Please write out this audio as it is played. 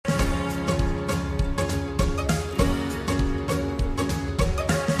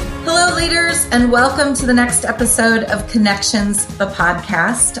Hello, leaders, and welcome to the next episode of Connections, the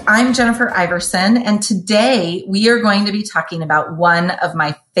podcast. I'm Jennifer Iverson, and today we are going to be talking about one of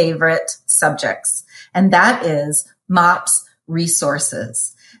my favorite subjects, and that is MOPS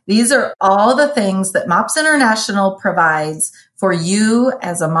resources. These are all the things that MOPS International provides for you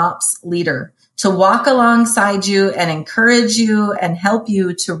as a MOPS leader to walk alongside you and encourage you and help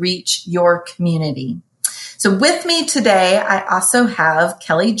you to reach your community. So with me today, I also have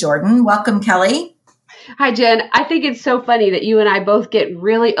Kelly Jordan. Welcome, Kelly. Hi, Jen. I think it's so funny that you and I both get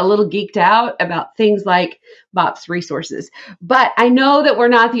really a little geeked out about things like MOPS resources, but I know that we're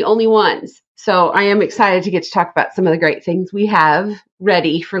not the only ones. So I am excited to get to talk about some of the great things we have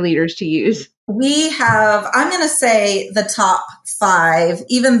ready for leaders to use. We have, I'm going to say the top 5,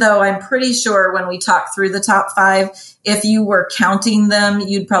 even though I'm pretty sure when we talk through the top 5, if you were counting them,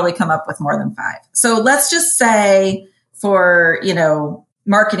 you'd probably come up with more than 5. So let's just say for,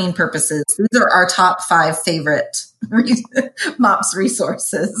 marketing purposes, these are our top 5 favorite MOPS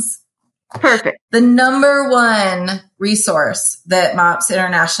resources. Perfect. The number one resource that MOPS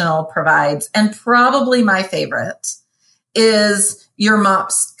International provides, and probably my favorite, is your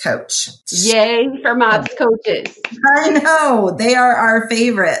MOPS coach. Yay for MOPS coaches. I know, they are our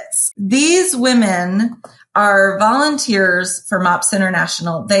favorites. These women are volunteers for MOPS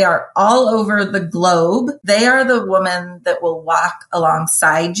International. They are all over the globe. They are the women that will walk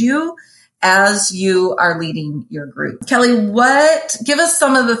alongside you as you are leading your group. Kelly, give us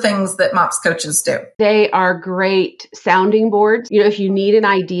some of the things that MOPS coaches do. They are great sounding boards. If you need an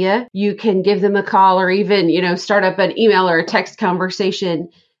idea, you can give them a call or even, start up an email or a text conversation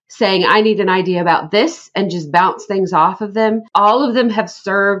saying, I need an idea about this, and just bounce things off of them. All of them have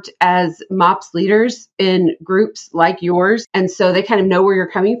served as MOPS leaders in groups like yours. And so they kind of know where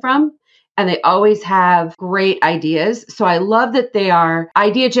you're coming from. And they always have great ideas. So I love that they are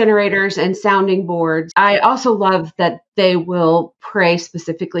idea generators and sounding boards. I also love that they will pray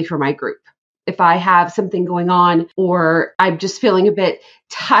specifically for my group. If I have something going on or I'm just feeling a bit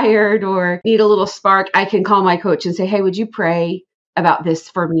tired or need a little spark, I can call my coach and say, hey, would you pray about this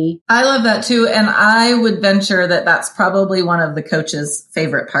for me? I love that too. And I would venture that that's probably one of the coach's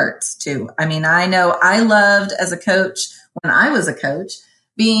favorite parts too. I mean, I know I loved as a coach when I was a coach,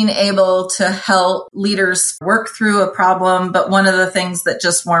 being able to help leaders work through a problem. But one of the things that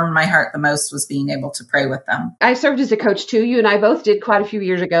just warmed my heart the most was being able to pray with them. I served as a coach too. You and I both did quite a few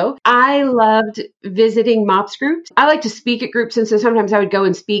years ago. I loved visiting MOPS groups. I like to speak at groups. And so sometimes I would go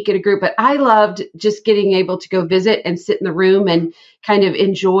and speak at a group, but I loved just getting able to go visit and sit in the room and kind of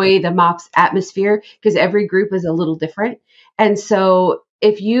enjoy the MOPS atmosphere because every group is a little different. And so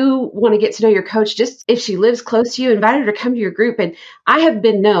if you want to get to know your coach, just if she lives close to you, invite her to come to your group. And I have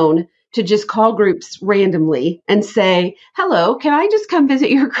been known to just call groups randomly and say, hello, can I just come visit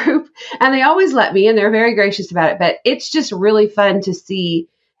your group? And they always let me, and they're very gracious about it. But it's just really fun to see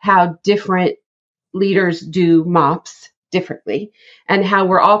how different leaders do MOPS differently and how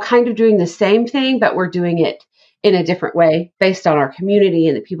we're all kind of doing the same thing, but we're doing it in a different way based on our community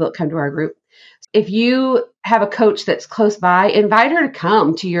and the people that come to our group. If you have a coach that's close by, invite her to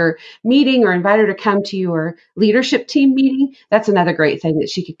come to your meeting or invite her to come to your leadership team meeting. That's another great thing, that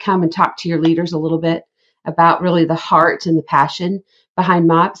she could come and talk to your leaders a little bit about really the heart and the passion behind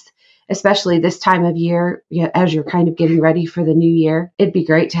MOPS, especially this time of year, as you're kind of getting ready for the new year. It'd be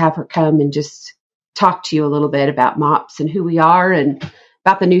great to have her come and just talk to you a little bit about MOPS and who we are and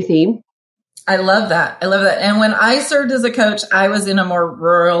about the new theme. I love that. And when I served as a coach, I was in a more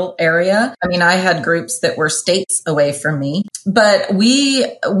rural area. I mean, I had groups that were states away from me, but we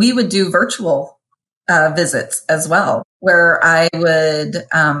would do virtual visits as well, where I would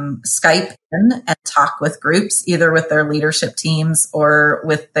Skype in and talk with groups, either with their leadership teams or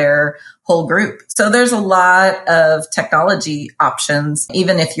with their whole group. So there's a lot of technology options,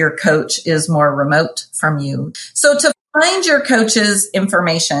 even if your coach is more remote from you. So to find your coach's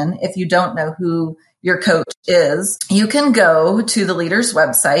information, if you don't know who your coach is, you can go to the leaders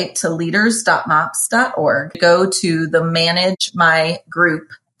website, to leaders.mops.org, go to the Manage My Group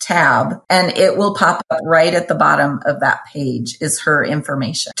tab, and it will pop up right at the bottom of that page is her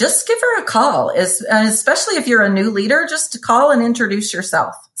information. Just give her a call, especially if you're a new leader, just to call and introduce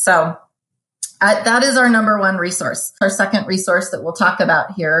yourself. So that is our number one resource. Our second resource that we'll talk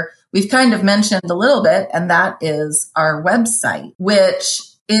about here, we've kind of mentioned a little bit, and that is our website, which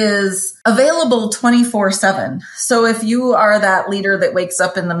is available 24/7. So if you are that leader that wakes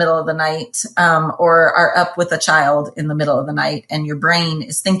up in the middle of the night or are up with a child in the middle of the night and your brain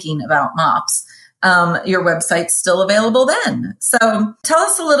is thinking about MOPS, your website's still available then. So tell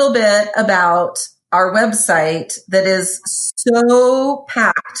us a little bit about our website that is so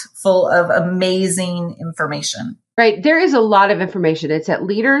packed full of amazing information. Right. There is a lot of information. It's at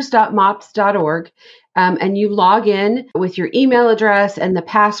leaders.mops.org. And you log in with your email address and the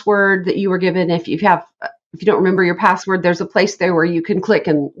password that you were given. If you don't remember your password, there's a place there where you can click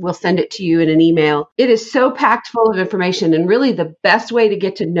and we'll send it to you in an email. It is so packed full of information. And really the best way to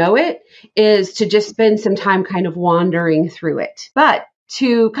get to know it is to just spend some time kind of wandering through it. But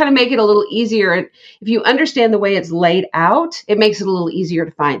to kind of make it a little easier, if you understand the way it's laid out, it makes it a little easier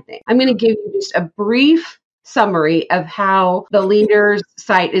to find things. I'm going to give you just a brief summary of how the Leaders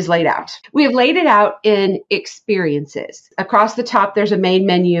site is laid out. We have laid it out in experiences. Across the top, there's a main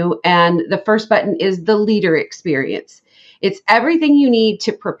menu, and the first button is the Leader Experience. It's everything you need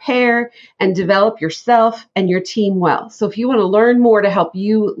to prepare and develop yourself and your team well. So if you want to learn more to help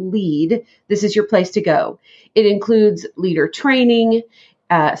you lead, this is your place to go. It includes leader training,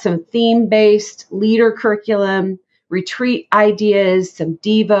 some theme-based leader curriculum, retreat ideas, some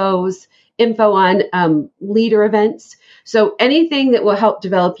devos, info on leader events. So anything that will help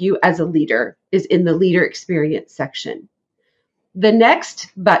develop you as a leader is in the Leader Experience section. The next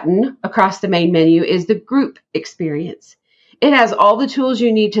button across the main menu is the Group Experience. It has all the tools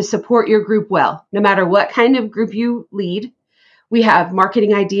you need to support your group well, no matter what kind of group you lead. We have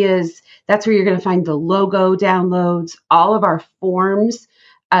marketing ideas. That's where you're going to find the logo downloads, all of our forms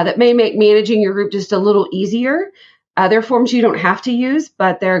that may make managing your group just a little easier. They're forms you don't have to use,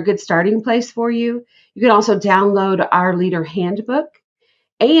 but they're a good starting place for you. You can also download our leader handbook,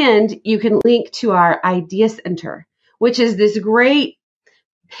 and you can link to our Idea Center, which is this great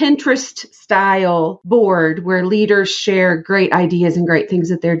Pinterest style board where leaders share great ideas and great things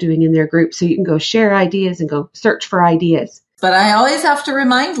that they're doing in their group. So you can go share ideas and go search for ideas. But I always have to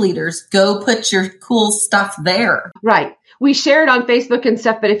remind leaders, go put your cool stuff there. Right. We share it on Facebook and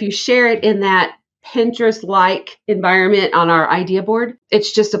stuff, but if you share it in that Pinterest-like environment on our idea board,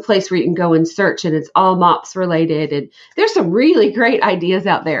 it's just a place where you can go and search, and it's all MOPS related. And there's some really great ideas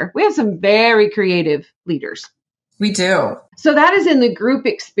out there. We have some very creative leaders. We do. So that is in the Group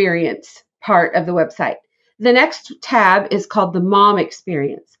Experience part of the website. The next tab is called the Mom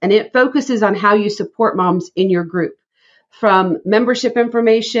Experience, and it focuses on how you support moms in your group, from membership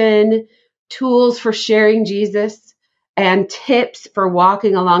information, tools for sharing Jesus, and tips for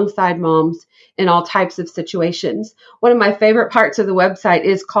walking alongside moms in all types of situations. One of my favorite parts of the website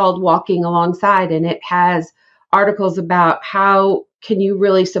is called Walking Alongside, and it has articles about how can you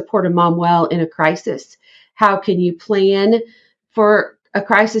really support a mom well in a crisis? How can you plan for a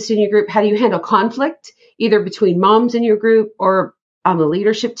crisis in your group? How do you handle conflict, either between moms in your group or on the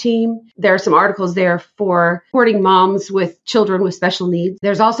leadership team? There are some articles there for supporting moms with children with special needs.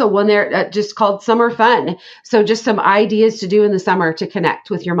 There's also one there just called Summer Fun. So just some ideas to do in the summer to connect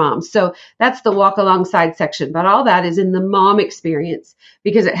with your moms. So that's the Walk Alongside section. But all that is in the Mom Experience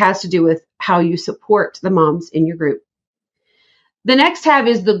because it has to do with how you support the moms in your group. The next tab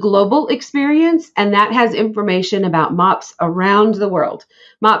is the Global Experience, and that has information about MOPS around the world.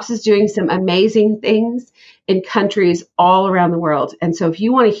 MOPS is doing some amazing things in countries all around the world. And so if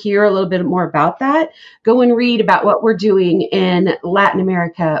you want to hear a little bit more about that, go and read about what we're doing in Latin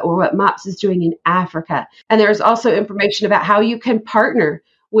America or what MOPS is doing in Africa. And there's also information about how you can partner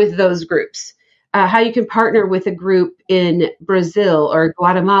with those groups, how you can partner with a group in Brazil or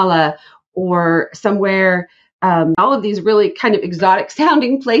Guatemala or somewhere. All of these really kind of exotic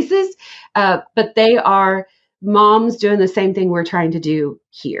sounding places, but they are moms doing the same thing we're trying to do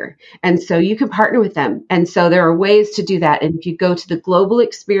here. And so you can partner with them. And so there are ways to do that. And if you go to the Global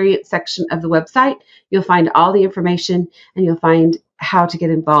Experience section of the website, you'll find all the information and you'll find how to get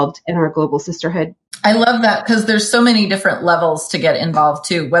involved in our global sisterhood. I love that because there's so many different levels to get involved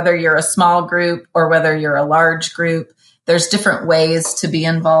too, whether you're a small group or whether you're a large group, there's different ways to be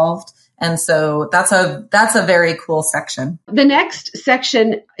involved. And so that's a very cool section. The next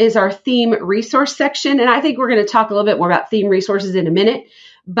section is our theme resource section. And I think we're going to talk a little bit more about theme resources in a minute.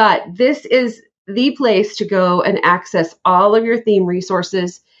 But this is the place to go and access all of your theme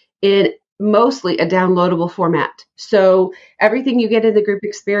resources in mostly a downloadable format. So everything you get in the group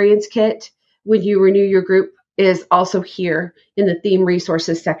experience kit when you renew your group is also here in the theme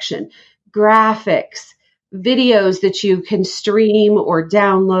resources section. Graphics, videos that you can stream or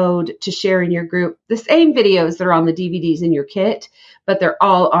download to share in your group. The same videos that are on the DVDs in your kit, but they're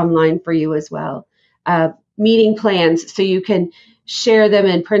all online for you as well. Meeting plans, so you can share them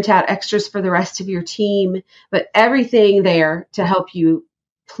and print out extras for the rest of your team, but everything there to help you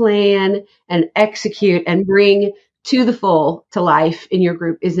plan and execute and bring to the full to life in your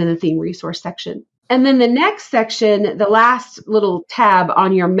group is in the theme resource section. And then the next section, the last little tab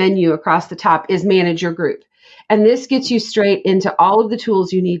on your menu across the top is manage your group. And this gets you straight into all of the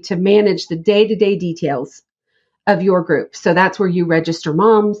tools you need to manage the day-to-day details of your group. So that's where you register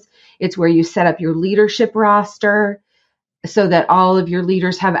moms. It's where you set up your leadership roster so that all of your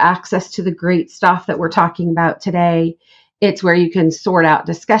leaders have access to the great stuff that we're talking about today. It's where you can sort out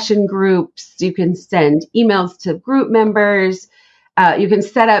discussion groups. You can send emails to group members. You can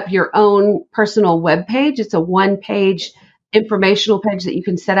set up your own personal web page. It's a one-page informational page that you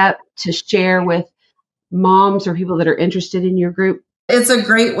can set up to share with moms or people that are interested in your group. It's a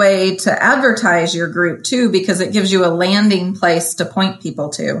great way to advertise your group too, because it gives you a landing place to point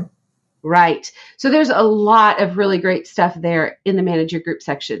people to. Right. So there's a lot of really great stuff there in the Manage Your Group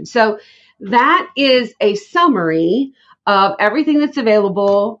section. So that is a summary of everything that's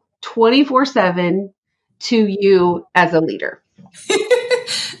available 24/7 to you as a leader.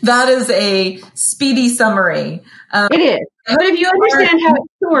 That is a speedy summary. It is. But if you understand how it's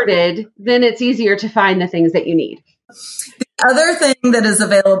sorted, then it's easier to find the things that you need. The other thing that is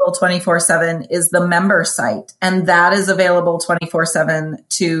available 24/7 is the member site, and that is available 24/7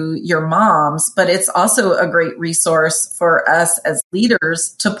 to your moms, but it's also a great resource for us as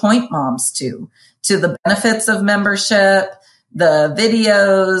leaders to point moms to the benefits of membership, the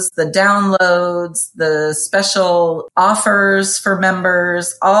videos, the downloads, the special offers for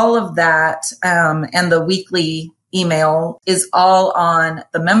members, all of that, and the weekly email is all on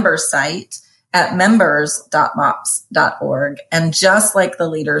the member site at members.mops.org. And just like the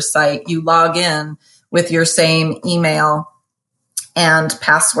leaders site, you log in with your same email and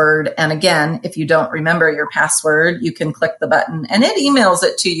password. And again, if you don't remember your password, you can click the button and it emails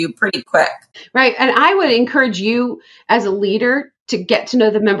it to you pretty quick. Right. And I would encourage you as a leader to get to know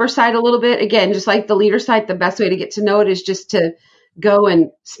the member site a little bit. Again, just like the leader site, the best way to get to know it is just to go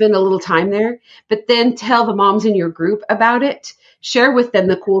and spend a little time there, but then tell the moms in your group about it. Share with them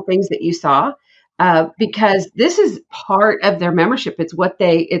the cool things that you saw, because this is part of their membership. It's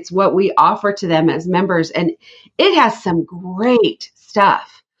what we offer to them as members, and it has some great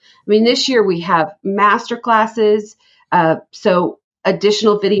stuff. I mean, this year we have master classes, so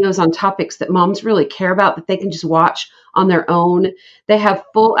additional videos on topics that moms really care about that they can just watch on their own. They have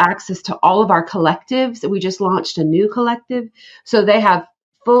full access to all of our collectives. We just launched a new collective, so they have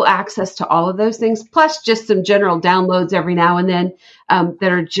full access to all of those things, plus just some general downloads every now and then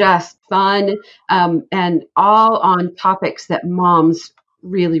that are just fun and all on topics that moms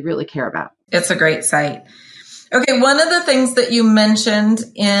really, really care about. It's a great site. Okay, one of the things that you mentioned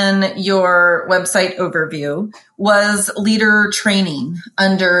in your website overview was leader training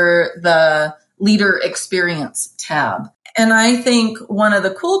under the leader experience tab. And I think one of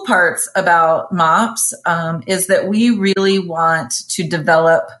the cool parts about MOPS is that we really want to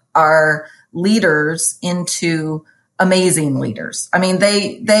develop our leaders into amazing leaders. I mean,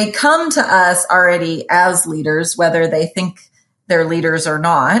 they come to us already as leaders, whether they think they're leaders or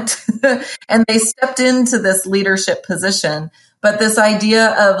not, and they stepped into this leadership position. But this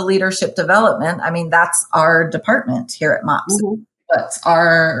idea of leadership development, I mean, that's our department here at MOPS. Mm-hmm. What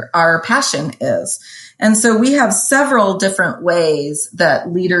our passion is. And so we have several different ways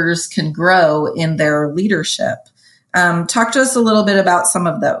that leaders can grow in their leadership. Talk to us a little bit about some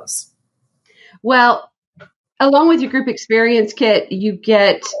of those. Well, along with your group experience kit, you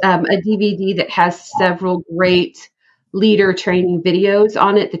get a DVD that has several great leader training videos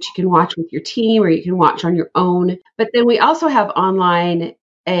on it that you can watch with your team or you can watch on your own. But then we also have online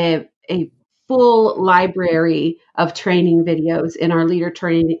a full library of training videos in our leader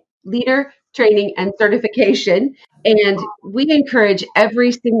training and certification. And we encourage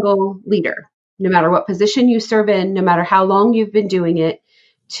every single leader, no matter what position you serve in, no matter how long you've been doing it,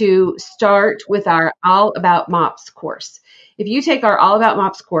 to start with our All About MOPS course. If you take our All About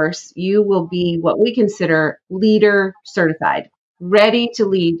MOPS course, you will be what we consider leader certified, ready to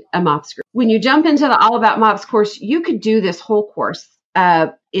lead a MOPS group. When you jump into the All About MOPS course, you could do this whole course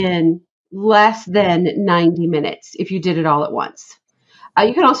in less than 90 minutes if you did it all at once.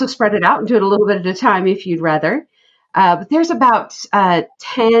 You can also spread it out and do it a little bit at a time if you'd rather. But there's about 10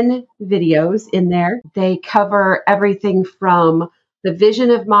 videos in there. They cover everything from the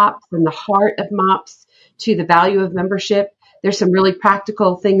vision of MOPS and the heart of MOPS to the value of membership. There's some really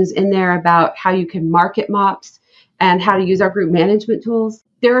practical things in there about how you can market MOPS and how to use our group management tools.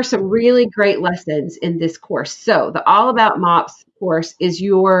 There are some really great lessons in this course. So the All About MOPS course is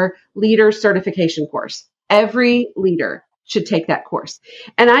your leader certification course. Every leader should take that course.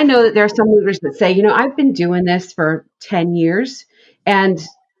 And I know that there are some leaders that say, I've been doing this for 10 years. And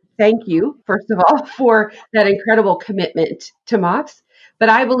thank you, first of all, for that incredible commitment to MOPS. But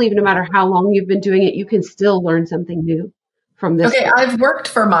I believe no matter how long you've been doing it, you can still learn something new from this. Okay, I've worked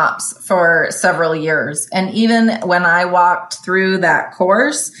for MOPS for several years. And even when I walked through that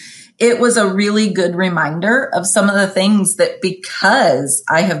course, it was a really good reminder of some of the things that, because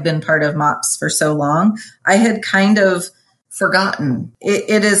I have been part of MOPS for so long, I had kind of forgotten.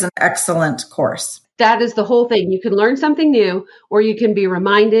 It is an excellent course. That is the whole thing. You can learn something new, or you can be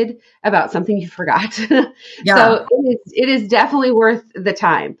reminded about something you forgot. Yeah. So it is definitely worth the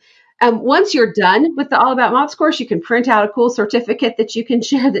time. Once you're done with the All About MOPS course, you can print out a cool certificate that you can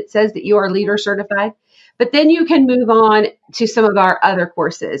share that says that you are leader certified. But then you can move on to some of our other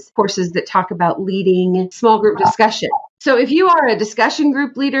courses that talk about leading small group discussion. So if you are a discussion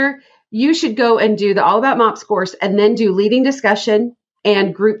group leader, you should go and do the All About MOPS course and then do leading discussion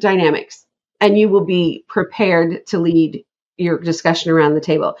and group dynamics. And you will be prepared to lead your discussion around the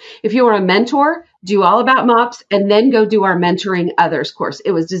table. If you are a mentor, do All About MOPS and then go do our Mentoring Others course.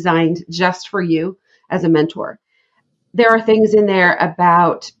 It was designed just for you as a mentor. There are things in there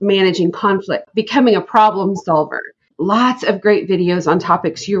about managing conflict, becoming a problem solver. Lots of great videos on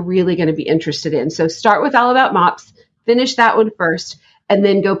topics you're really going to be interested in. So start with All About MOPS, finish that one first, and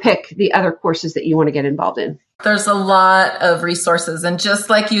then go pick the other courses that you want to get involved in. There's a lot of resources. And just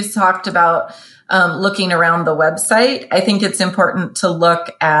like you talked about looking around the website, I think it's important to look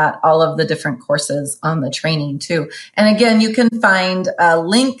at all of the different courses on the training too. And again, you can find a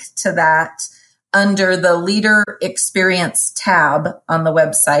link to that under the Leader Experience tab on the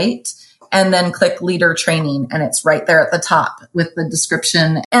website, and then click Leader Training. And it's right there at the top with the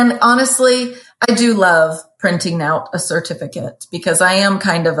description. And honestly, I do love printing out a certificate because I am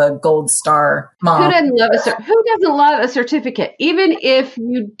kind of a gold star mom. Who doesn't love a certificate? Even if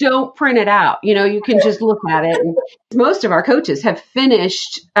you don't print it out, you can just look at it. And most of our coaches have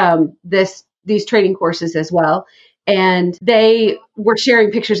finished these training courses as well. And they were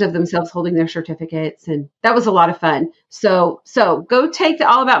sharing pictures of themselves holding their certificates. And that was a lot of fun. So go take the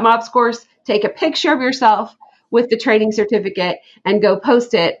All About MOPS course, take a picture of yourself with the training certificate, and go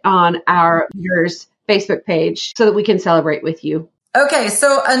post it on our Leaders Facebook page so that we can celebrate with you. Okay,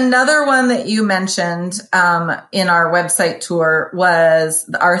 so another one that you mentioned in our website tour was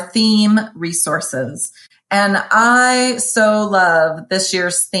our theme resources. And I so love this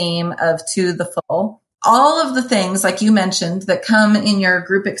year's theme of To the Full. All of the things, like you mentioned, that come in your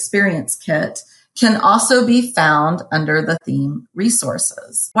group experience kit can also be found under the theme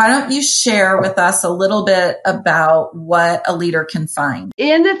resources. Why don't you share with us a little bit about what a leader can find?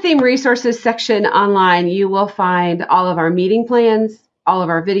 In the theme resources section online, you will find all of our meeting plans, all of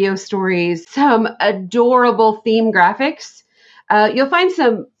our video stories, some adorable theme graphics. You'll find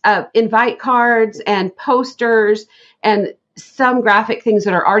some invite cards and posters and some graphic things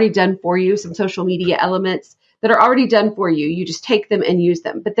that are already done for you, some social media elements that are already done for you. You just take them and use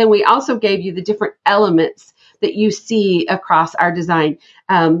them. But then we also gave you the different elements that you see across our design.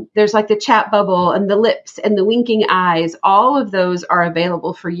 There's like the chat bubble and the lips and the winking eyes. All of those are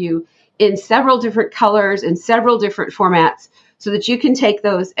available for you in several different colors and several different formats so that you can take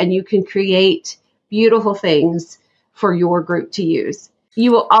those and you can create beautiful things for your group to use.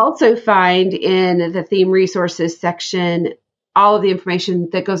 You will also find in the theme resources section all of the information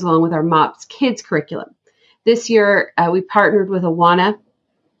that goes along with our MOPS Kids curriculum. This year, we partnered with Awana,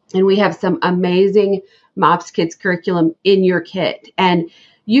 and we have some amazing MOPS Kids curriculum in your kit. And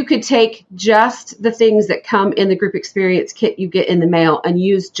you could take just the things that come in the group experience kit you get in the mail and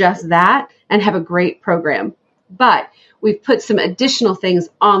use just that and have a great program. But we've put some additional things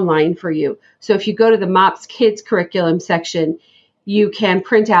online for you. So if you go to the MOPS Kids curriculum section, you can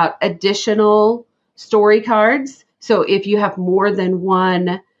print out additional story cards. So if you have more than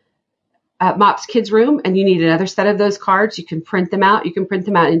one MOPS Kids room and you need another set of those cards, you can print them out. You can print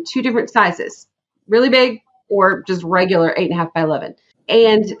them out in 2 different sizes, really big or just regular 8.5 by 11,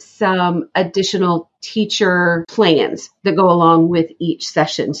 and some additional teacher plans that go along with each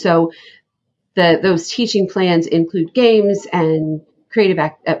session. So those teaching plans include games and creative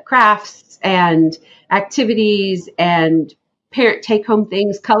crafts and activities and parent take-home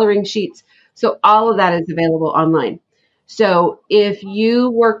things, coloring sheets. So all of that is available online. So if you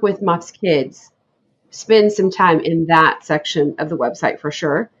work with MOPS Kids, spend some time in that section of the website for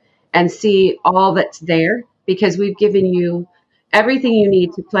sure and see all that's there, because we've given you everything you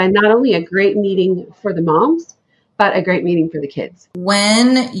need to plan not only a great meeting for the moms, but a great meeting for the kids.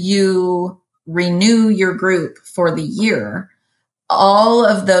 When you renew your group for the year, all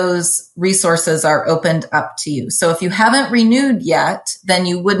of those resources are opened up to you. So if you haven't renewed yet, then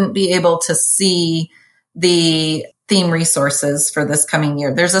you wouldn't be able to see the theme resources for this coming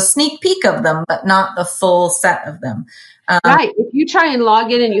year. There's a sneak peek of them, but not the full set of them. Right. If you try and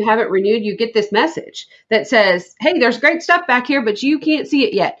log in and you haven't renewed, you get this message that says, hey, there's great stuff back here, but you can't see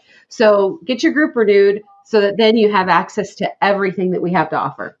it yet. So get your group renewed so that then you have access to everything that we have to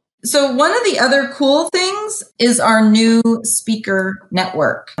offer. So one of the other cool things is our new speaker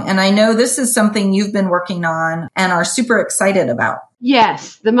network. And I know this is something you've been working on and are super excited about.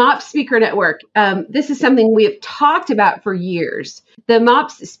 Yes, the MOPS Speaker Network. This is something we have talked about for years. The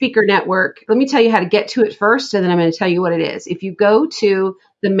MOPS Speaker Network, let me tell you how to get to it first, and then I'm going to tell you what it is. If you go to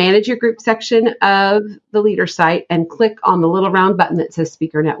the Manage Your Group section of the Leader site and click on the little round button that says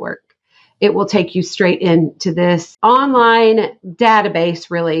Speaker Network, it will take you straight into this online database,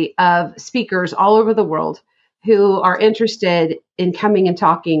 really, of speakers all over the world who are interested in coming and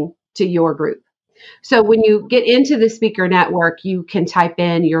talking to your group. So when you get into the speaker network, you can type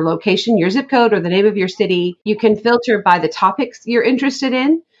in your location, your zip code, or the name of your city. You can filter by the topics you're interested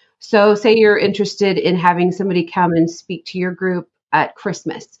in. So say you're interested in having somebody come and speak to your group at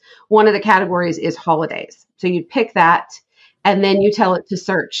Christmas. One of the categories is holidays. So you pick that and then you tell it to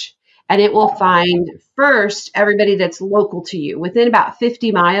search. And it will find first everybody that's local to you. Within about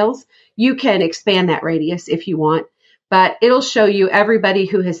 50 miles, you can expand that radius if you want. But it'll show you everybody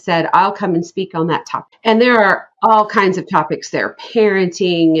who has said, I'll come and speak on that topic. And there are all kinds of topics there: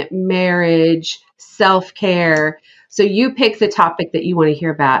 parenting, marriage, self-care. So you pick the topic that you want to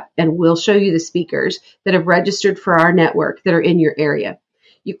hear about, and we'll show you the speakers that have registered for our network that are in your area.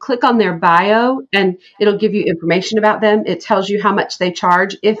 You click on their bio, and it'll give you information about them. It tells you how much they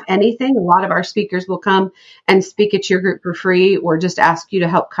charge, if anything. A lot of our speakers will come and speak at your group for free or just ask you to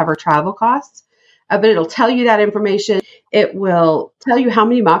help cover travel costs. But it'll tell you that information. It will tell you how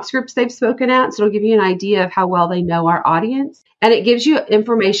many MOPS groups they've spoken at. So it'll give you an idea of how well they know our audience. And it gives you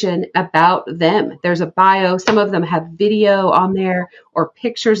information about them. There's a bio. Some of them have video on there or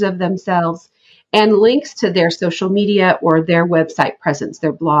pictures of themselves and links to their social media or their website presence,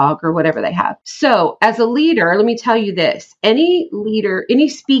 their blog or whatever they have. So as a leader, let me tell you this. Any leader, any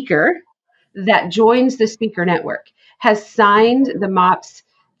speaker that joins the speaker network has signed the MOPS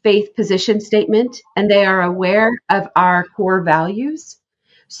faith position statement, and they are aware of our core values.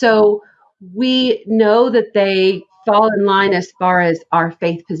 So we know that they fall in line as far as our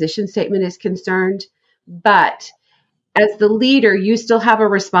faith position statement is concerned. But as the leader, you still have a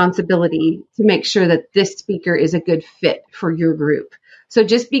responsibility to make sure that this speaker is a good fit for your group. So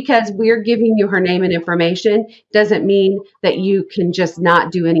just because we're giving you her name and information doesn't mean that you can just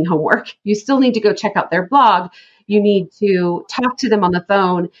not do any homework. You still need to go check out their blog. You need to talk to them on the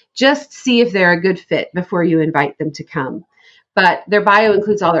phone, just see if they're a good fit before you invite them to come. But their bio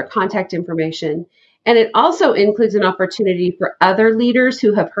includes all their contact information. And it also includes an opportunity for other leaders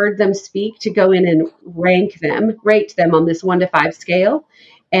who have heard them speak to go in and rate them on this 1 to 5 scale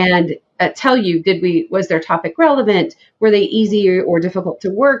and tell you, was their topic relevant? Were they easy or difficult to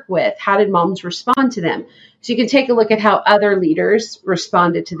work with? How did moms respond to them? So you can take a look at how other leaders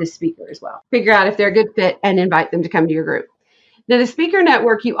responded to the speaker as well. Figure out if they're a good fit and invite them to come to your group. Now, the speaker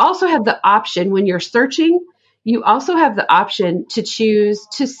network, you also have the option when you're searching, you also have the option to choose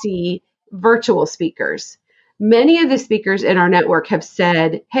to see virtual speakers. Many of the speakers in our network have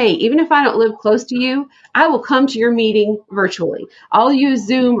said, hey, even if I don't live close to you, I will come to your meeting virtually. I'll use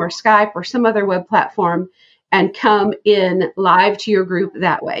Zoom or Skype or some other web platform and come in live to your group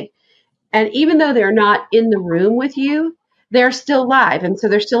that way. And even though they're not in the room with you, they're still live. And so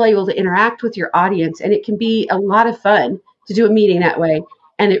they're still able to interact with your audience. And it can be a lot of fun to do a meeting that way.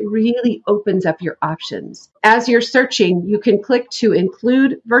 And it really opens up your options. As you're searching, you can click to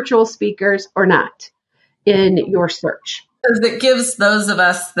include virtual speakers or not in your search. It gives those of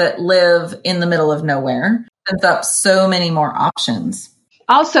us that live in the middle of nowhere, opens up so many more options.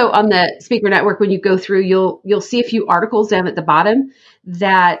 Also on the speaker network, when you go through, you'll see a few articles down at the bottom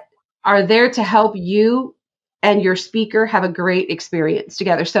that are there to help you and your speaker have a great experience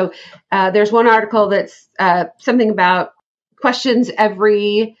together. So there's one article that's something about questions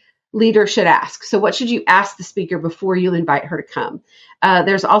every leader should ask. So what should you ask the speaker before you invite her to come?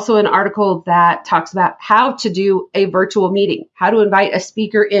 There's also an article that talks about how to do a virtual meeting, how to invite a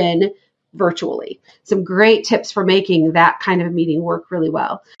speaker in virtually. Some great tips for making that kind of meeting work really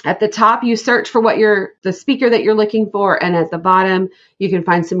well. At the top, you search for the speaker that you're looking for. And at the bottom, you can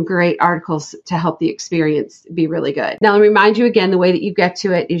find some great articles to help the experience be really good. Now, let me remind you again, the way that you get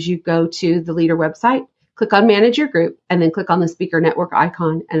to it is you go to the Leader website, click on Manage Your Group, and then click on the Speaker Network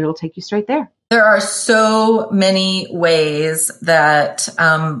icon, and it'll take you straight there. There are so many ways that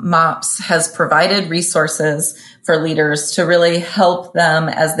MOPS has provided resources for leaders to really help them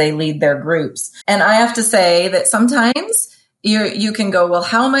as they lead their groups. And I have to say that sometimes you can go, well,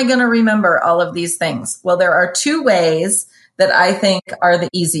 how am I going to remember all of these things? Well, there are two ways that I think are the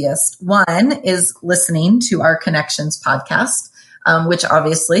easiest. One is listening to our Connections podcast, which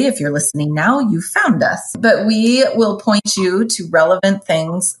obviously, if you're listening now, you found us. But we will point you to relevant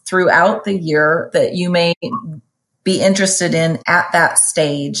things throughout the year that you may be interested in at that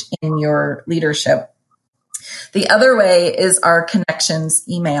stage in your leadership. The other way is our Connections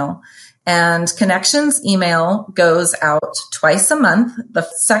email. And Connections email goes out twice a month, the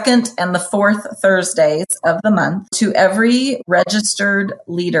second and the fourth Thursdays of the month, to every registered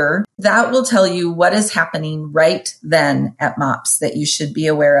leader. That will tell you what is happening right then at MOPS that you should be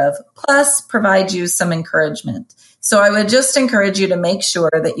aware of, plus provide you some encouragement. So I would just encourage you to make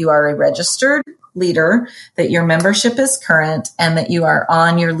sure that you are a registered leader, that your membership is current, and that you are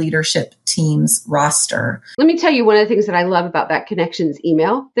on your leadership team's roster. Let me tell you one of the things that I love about that Connections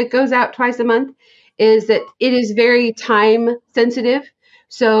email that goes out twice a month is that it is very time sensitive.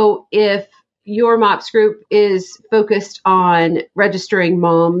 So if your MOPS group is focused on registering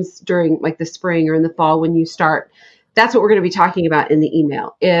moms during like the spring or in the fall when you start, that's what we're going to be talking about in the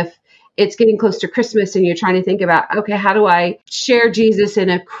email. If it's getting close to Christmas and you're trying to think about, okay, how do I share Jesus in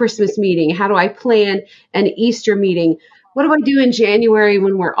a Christmas meeting? How do I plan an Easter meeting? What do I do in January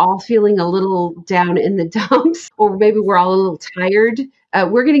when we're all feeling a little down in the dumps, or maybe we're all a little tired?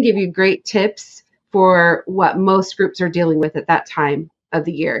 We're going to give you great tips for what most groups are dealing with at that time of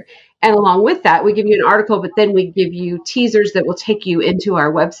the year. And along with that, we give you an article, but then we give you teasers that will take you into our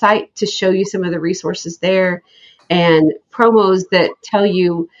website to show you some of the resources there, and promos that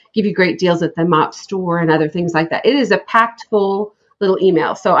give you great deals at the MOPS store and other things like that. It is a packed full little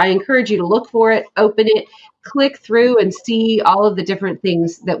email. So I encourage you to look for it, open it, click through and see all of the different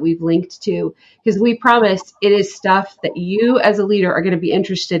things that we've linked to, because we promise it is stuff that you as a leader are going to be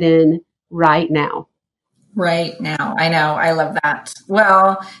interested in right now. Right now. I know. I love that.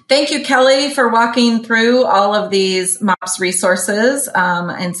 Well, thank you, Kelly, for walking through all of these MOPS resources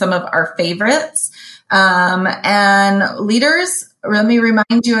and some of our favorites. And leaders, let me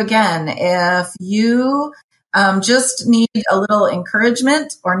remind you again, if you just need a little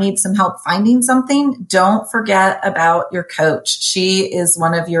encouragement or need some help finding something, don't forget about your coach. She is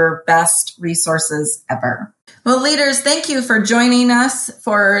one of your best resources ever. Well, leaders, thank you for joining us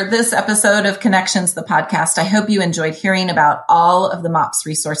for this episode of Connections, the podcast. I hope you enjoyed hearing about all of the MOPS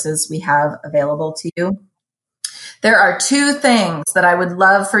resources we have available to you. There are two things that I would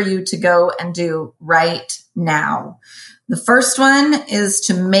love for you to go and do right now. The first one is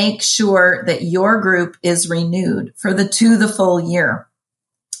to make sure that your group is renewed for the full year.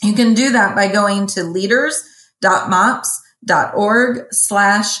 You can do that by going to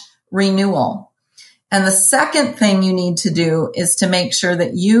leaders.mops.org/renewal. And the second thing you need to do is to make sure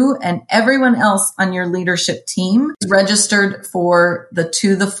that you and everyone else on your leadership team is registered for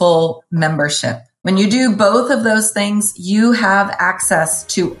the full membership. When you do both of those things, you have access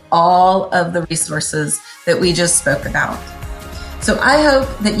to all of the resources that we just spoke about. So I hope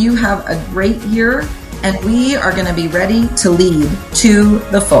that you have a great year, and we are going to be ready to lead to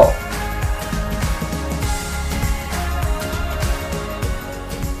the full.